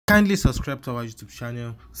Kindly subscribe to our YouTube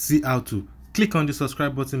channel, see how to. Click on the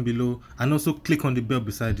subscribe button below and also click on the bell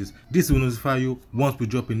beside this. This will notify you once we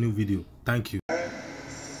drop a new video. Thank you.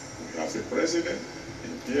 As a president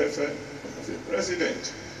in PFN, as a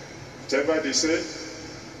president, whatever they say,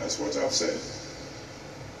 that's what I've said.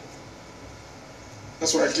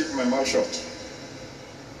 That's why I keep my mouth shut.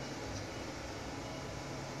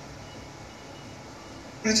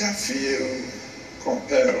 But I feel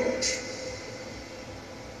compelled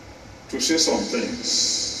to say some things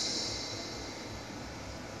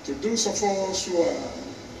to those of us who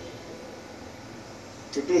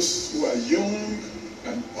are young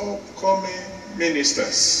and upcoming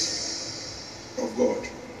ministers of God.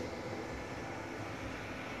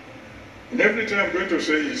 And everything I'm going to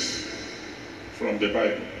say is from the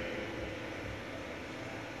Bible.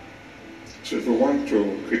 So if you want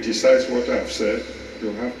to criticize what I've said,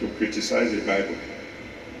 you have to criticize the Bible.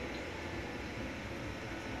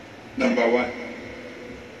 Number one,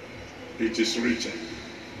 it is written,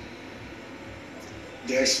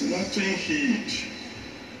 there is nothing hid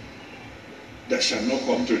that shall not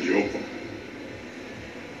come to the open.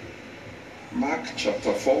 Mark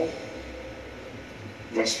chapter 4,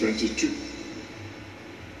 verse 22.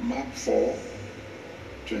 Mark 4,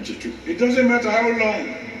 22. It doesn't matter how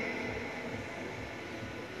long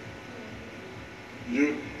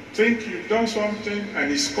you think you've done something and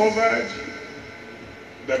it's covered,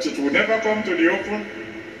 that it will never come to the open,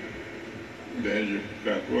 then you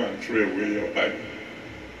can go and throw away your Bible.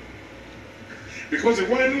 Because the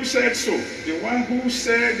one who said so, the one who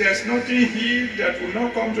said there's nothing hid that will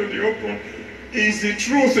not come to the open, is the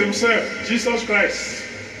truth himself, Jesus Christ.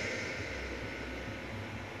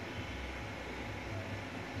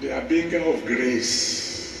 The harbinger of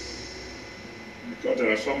grace. Because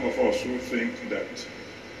there are some of us who think that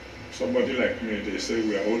somebody like me, they say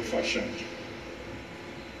we are old-fashioned.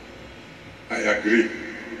 I agree.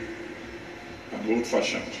 I'm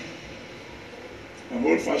old-fashioned. I'm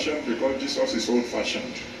old-fashioned because Jesus is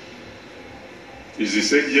old-fashioned. He's the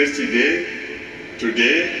same yesterday,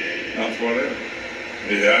 today, and forever.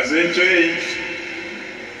 He hasn't changed.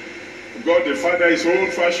 God the Father is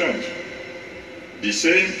old-fashioned. The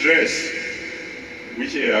same dress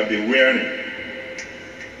which he had been wearing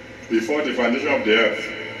before the foundation of the earth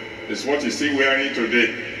is what he's still wearing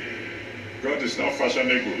today. God is not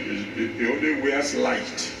fashionable. He only wears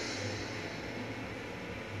light.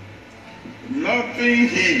 Nothing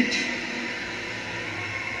hid.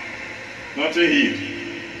 Nothing hid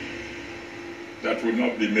that will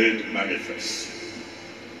not be made manifest.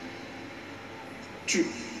 2.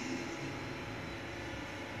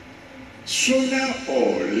 Sooner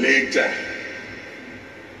or later,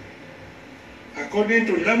 according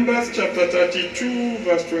to Numbers chapter 32,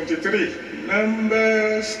 verse 23,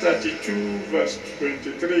 Numbers 32, verse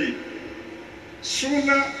 23,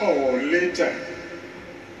 sooner or later,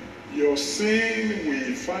 your sin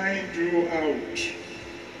will find you out.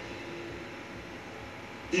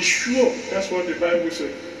 Be sure, that's what the Bible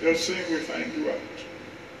says, your sin will find you out.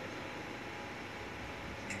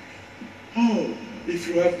 Oh, if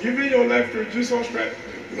you have given your life to Jesus Christ,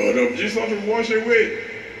 the blood of Jesus will wash away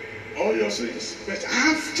all your sins. But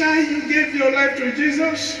after you gave your life to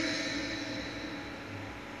Jesus,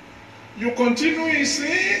 you continue in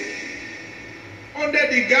sin under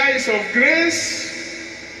the guise of grace.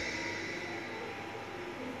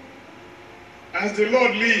 As the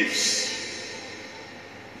Lord lives,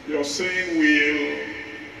 your sin will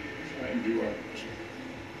find you out.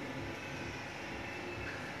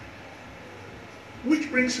 Which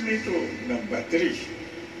brings me to number 3.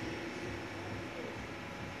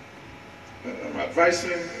 I'm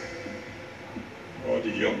advising all the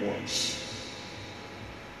young ones.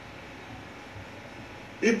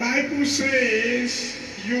 The Bible says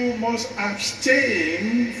you must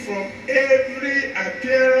abstain from every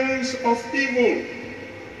appearance of evil.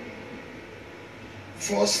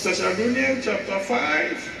 1 Thessalonians chapter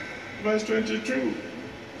 5, verse 22.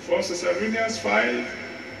 1 Thessalonians 5,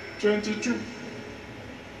 22.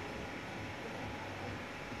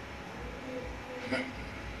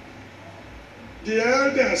 The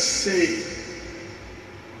elders say,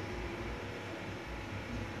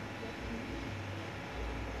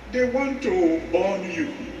 they want to burn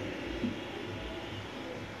you.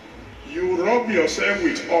 You rub yourself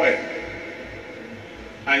with oil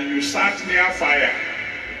and you sat near fire.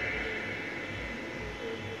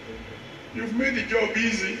 You've made the job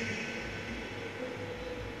easy.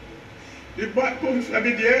 The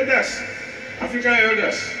elders, African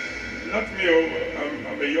elders, not me,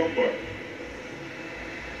 I'm a young boy.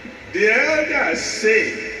 The elders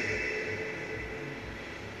say,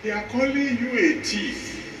 they are calling you a thief.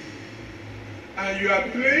 and you are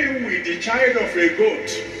playing with the child of a goat.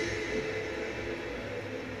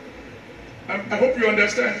 I hope you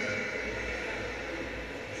understand.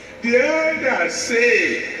 The elders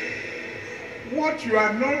say, what you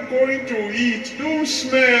are not going to eat, don't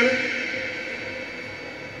smell.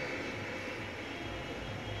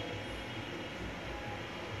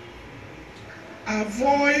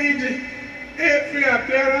 Avoid every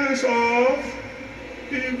appearance of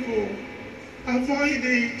evil. Avoid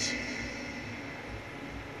it.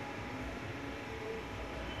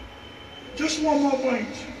 Just one more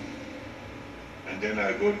point. And then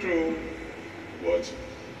I go to what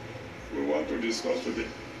we want to discuss today.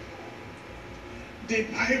 The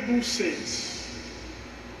Bible says,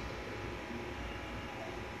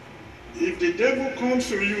 if the devil comes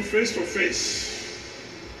to you face to face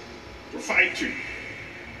to fight you,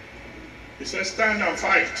 he says, stand and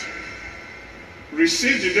fight.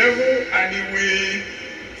 Resist the devil and he will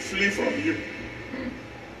flee from you.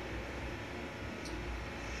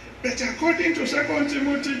 But according to 2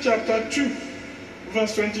 Timothy chapter 2,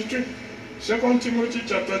 verse 22, 2 Timothy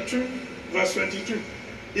chapter 2, verse 22,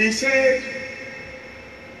 he said,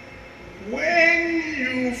 when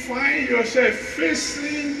you find yourself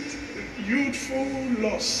facing youthful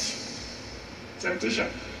lust, temptation,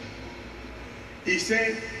 he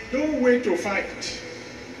said, don't wait to fight.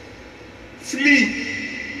 Flee.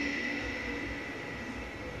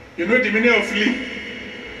 You know the meaning of flee?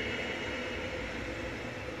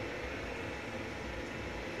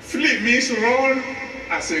 Flee means run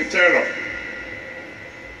as in terror.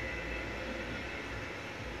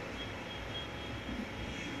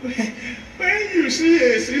 When you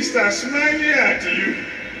see a sister smiling at you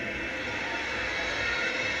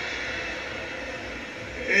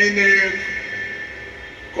in a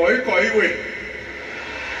koi way,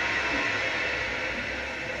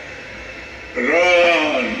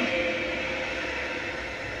 run.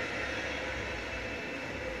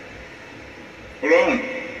 Run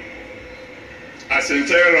as in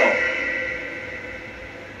terror.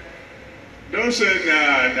 Don't say,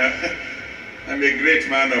 nah. I'm a great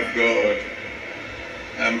man of God.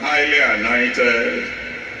 I'm highly anointed.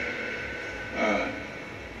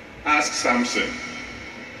 Ask Samson.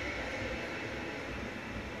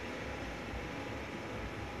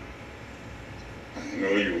 I know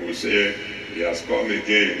you will say, he has come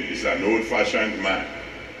again. He's an old-fashioned man.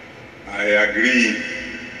 I agree.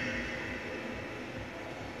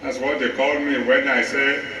 That's what they call me when I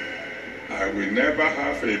say, I will never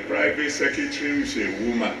have a private secretary who's a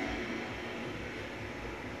woman.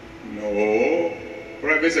 No,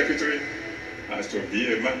 private secretary has to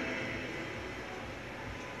be a man.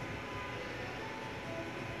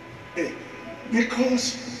 Hey,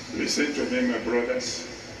 because, listen to me, my brothers,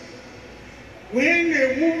 when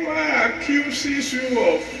a woman accuses you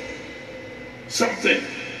of something,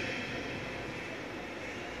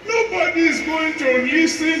 nobody is going to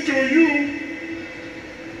listen to you.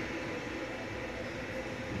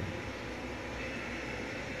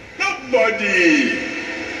 Nobody.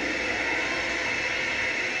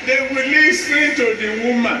 They will listen to the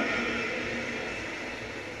woman.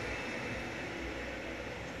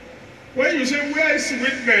 When you say, where is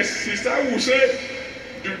witness? Sister will say,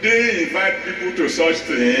 do they invite people to such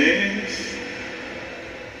things?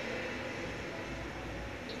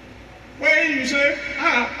 When you say,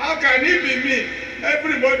 how can it be me?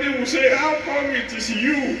 Everybody will say, how come it is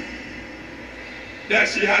you that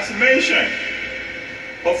she has mentioned?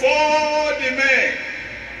 Of all the men,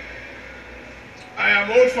 I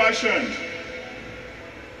am old-fashioned.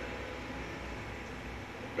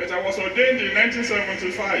 But I was ordained in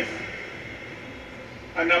 1975.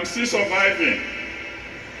 And I'm still surviving.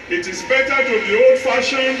 It is better to be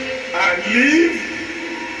old-fashioned and live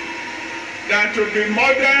than to be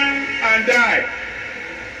modern and die.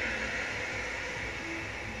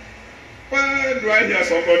 Why do I hear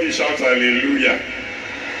somebody shout hallelujah?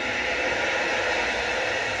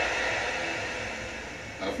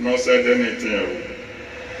 I've not said anything.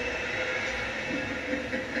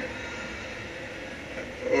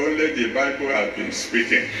 Only the Bible has been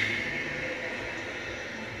speaking.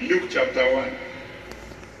 Luke chapter 1.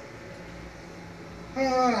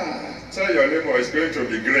 Tell your neighbor it's going to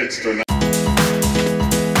be great tonight.